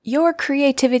Your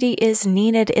creativity is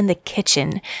needed in the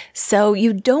kitchen, so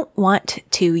you don't want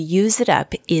to use it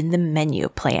up in the menu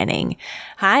planning.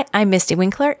 Hi, I'm Misty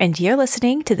Winkler, and you're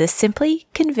listening to the Simply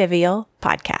Convivial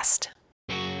podcast.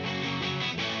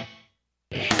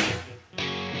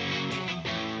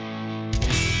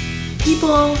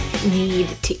 People need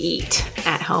to eat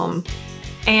at home,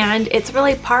 and it's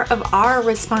really part of our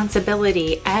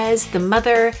responsibility as the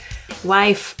mother,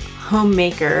 wife,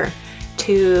 homemaker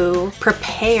to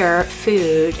prepare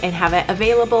food and have it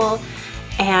available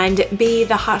and be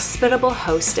the hospitable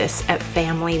hostess at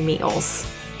family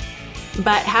meals.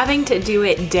 But having to do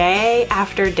it day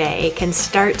after day can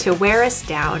start to wear us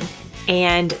down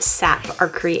and sap our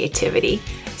creativity.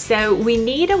 So we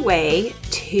need a way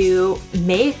to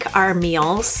make our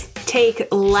meals take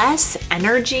less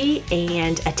energy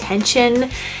and attention,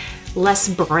 less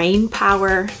brain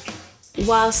power,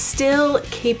 while still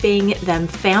keeping them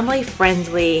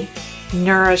family-friendly,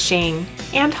 nourishing,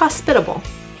 and hospitable.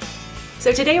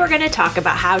 So today we're going to talk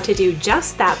about how to do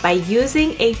just that by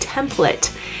using a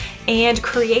template and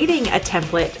creating a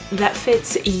template that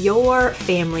fits your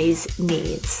family's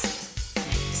needs.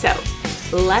 So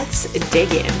let's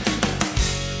dig in.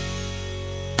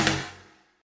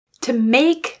 To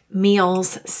make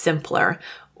meals simpler,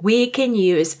 we can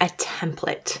use a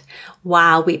template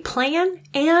while we plan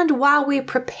and while we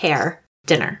prepare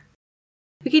dinner.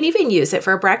 We can even use it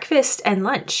for breakfast and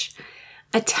lunch.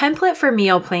 A template for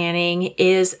meal planning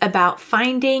is about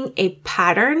finding a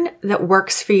pattern that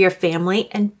works for your family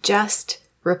and just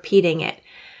repeating it.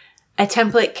 A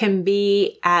template can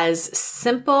be as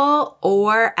simple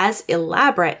or as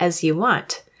elaborate as you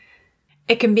want.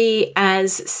 It can be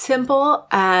as simple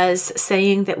as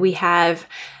saying that we have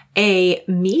a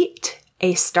meat,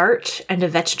 a starch, and a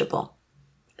vegetable.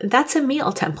 That's a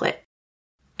meal template.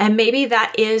 And maybe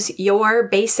that is your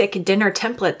basic dinner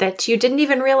template that you didn't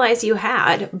even realize you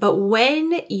had. But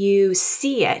when you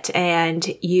see it and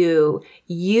you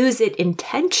use it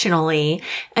intentionally,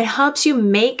 it helps you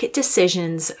make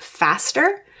decisions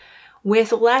faster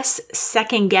with less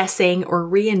second guessing or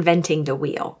reinventing the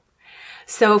wheel.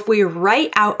 So if we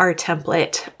write out our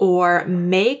template or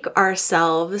make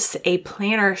ourselves a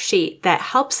planner sheet that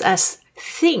helps us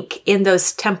think in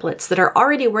those templates that are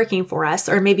already working for us,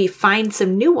 or maybe find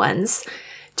some new ones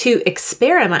to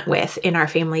experiment with in our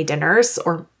family dinners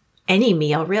or any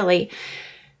meal really,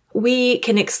 we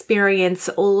can experience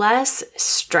less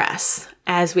stress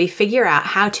as we figure out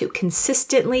how to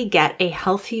consistently get a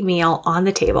healthy meal on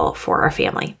the table for our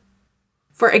family.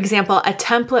 For example, a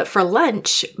template for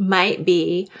lunch might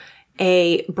be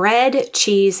a bread,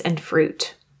 cheese, and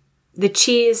fruit. The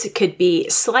cheese could be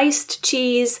sliced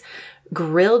cheese,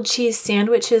 grilled cheese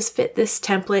sandwiches fit this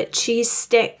template, cheese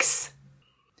sticks.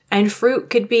 And fruit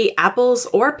could be apples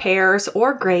or pears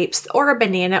or grapes or a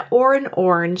banana or an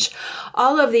orange.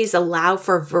 All of these allow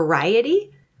for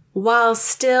variety while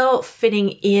still fitting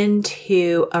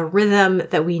into a rhythm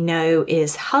that we know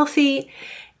is healthy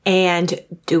and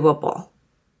doable.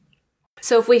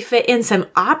 So if we fit in some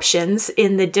options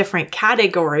in the different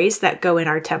categories that go in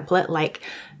our template, like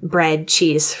bread,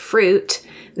 cheese, fruit,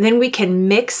 then we can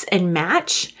mix and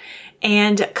match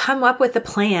and come up with a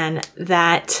plan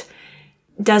that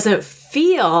doesn't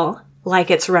feel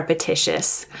like it's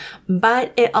repetitious,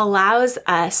 but it allows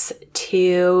us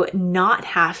to not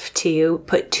have to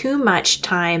put too much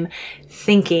time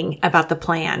thinking about the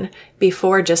plan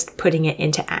before just putting it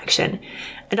into action.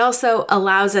 It also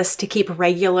allows us to keep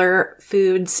regular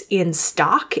foods in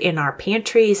stock in our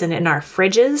pantries and in our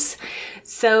fridges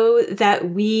so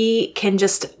that we can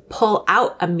just pull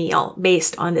out a meal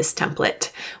based on this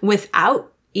template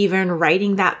without even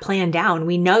writing that plan down.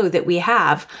 We know that we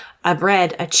have a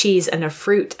bread, a cheese, and a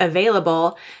fruit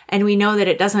available, and we know that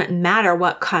it doesn't matter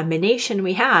what combination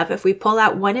we have. If we pull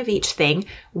out one of each thing,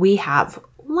 we have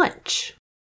lunch.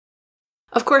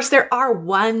 Of course, there are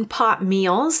one-pot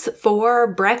meals for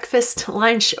breakfast,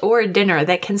 lunch, or dinner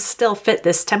that can still fit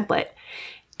this template.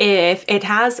 If it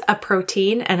has a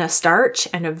protein and a starch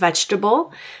and a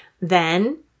vegetable,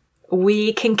 then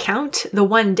we can count the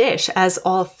one dish as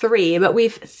all three, but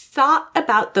we've thought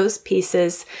about those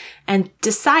pieces and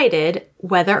decided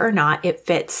whether or not it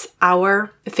fits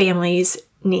our family's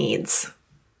needs.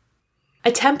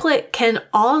 A template can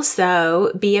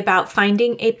also be about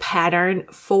finding a pattern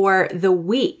for the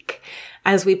week.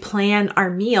 As we plan our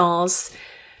meals,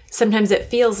 sometimes it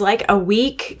feels like a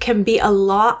week can be a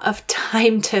lot of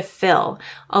time to fill,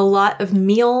 a lot of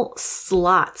meal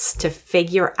slots to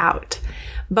figure out.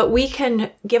 But we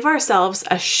can give ourselves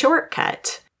a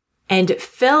shortcut and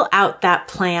fill out that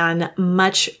plan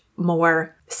much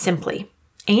more simply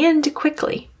and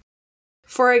quickly.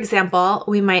 For example,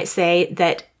 we might say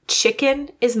that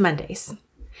chicken is Mondays.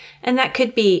 And that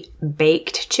could be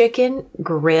baked chicken,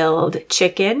 grilled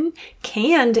chicken,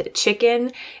 canned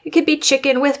chicken. It could be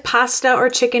chicken with pasta or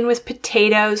chicken with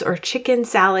potatoes or chicken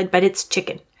salad, but it's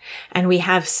chicken. And we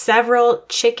have several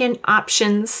chicken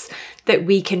options that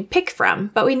we can pick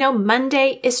from, but we know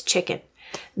Monday is chicken.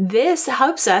 This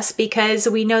helps us because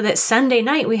we know that Sunday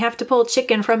night we have to pull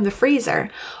chicken from the freezer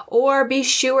or be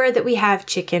sure that we have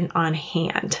chicken on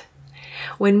hand.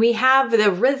 When we have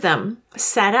the rhythm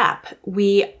set up,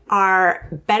 we are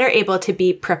better able to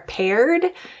be prepared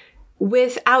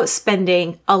without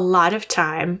spending a lot of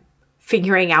time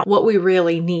figuring out what we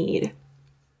really need.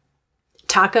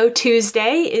 Taco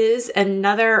Tuesday is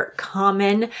another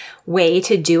common way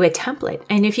to do a template.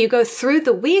 And if you go through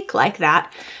the week like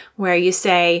that, where you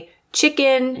say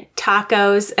chicken,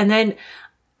 tacos, and then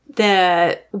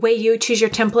the way you choose your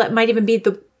template might even be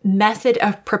the method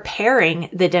of preparing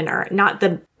the dinner, not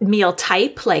the meal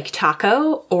type like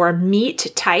taco or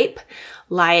meat type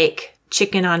like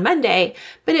chicken on Monday,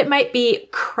 but it might be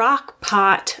crock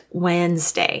pot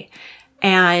Wednesday.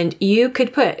 And you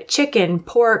could put chicken,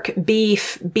 pork,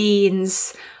 beef,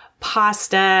 beans,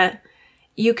 pasta.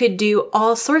 You could do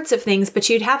all sorts of things, but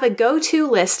you'd have a go-to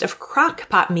list of crock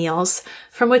pot meals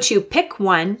from which you pick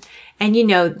one and you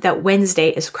know that Wednesday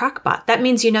is crock pot. That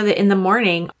means you know that in the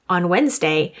morning on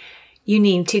Wednesday, you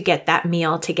need to get that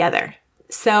meal together.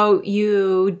 So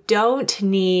you don't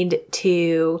need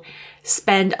to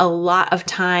spend a lot of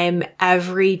time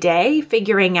every day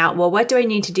figuring out, well, what do I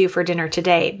need to do for dinner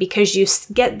today? Because you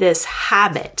get this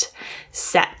habit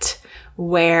set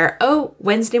where, oh,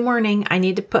 Wednesday morning, I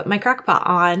need to put my crock pot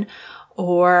on,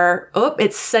 or, oh,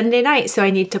 it's Sunday night, so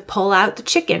I need to pull out the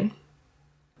chicken.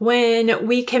 When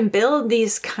we can build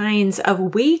these kinds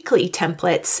of weekly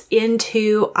templates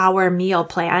into our meal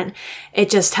plan,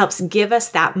 it just helps give us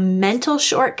that mental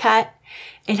shortcut.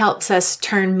 It helps us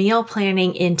turn meal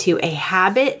planning into a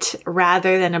habit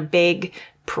rather than a big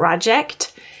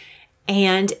project.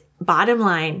 And bottom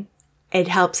line, it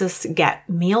helps us get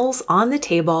meals on the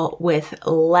table with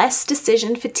less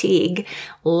decision fatigue,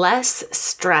 less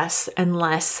stress, and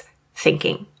less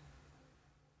thinking.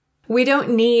 We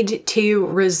don't need to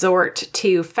resort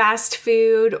to fast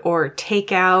food or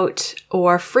takeout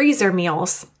or freezer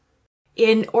meals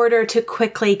in order to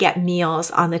quickly get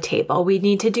meals on the table. We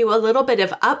need to do a little bit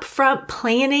of upfront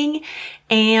planning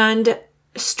and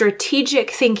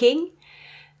strategic thinking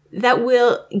that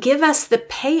will give us the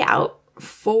payout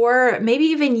for maybe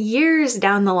even years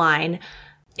down the line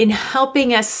in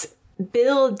helping us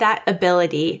build that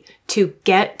ability to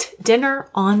get dinner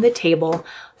on the table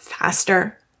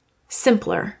faster,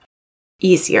 simpler,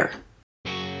 easier.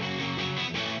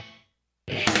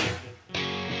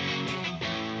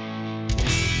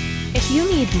 If you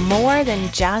need more than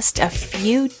just a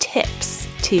few tips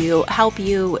to help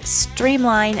you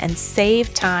streamline and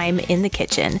save time in the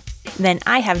kitchen, then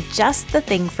I have just the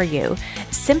thing for you.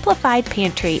 Simplified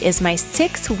Pantry is my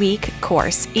 6-week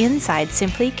course inside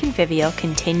Simply Convivial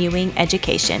Continuing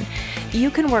Education. You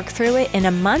can work through it in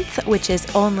a month, which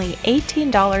is only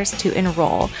 $18 to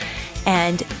enroll.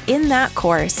 And in that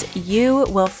course, you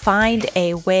will find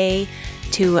a way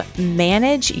to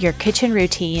manage your kitchen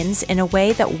routines in a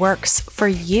way that works for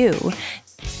you.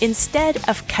 Instead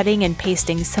of cutting and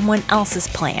pasting someone else's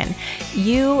plan,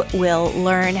 you will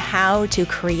learn how to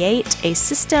create a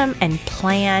system and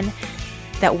plan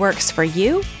that works for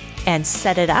you and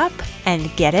set it up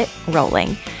and get it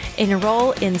rolling.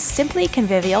 Enroll in Simply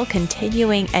Convivial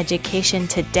Continuing Education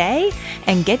today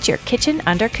and get your kitchen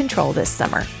under control this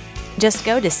summer. Just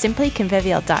go to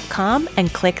simplyconvivial.com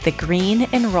and click the green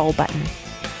Enroll button.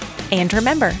 And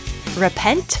remember,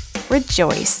 repent,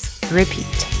 rejoice,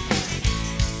 repeat.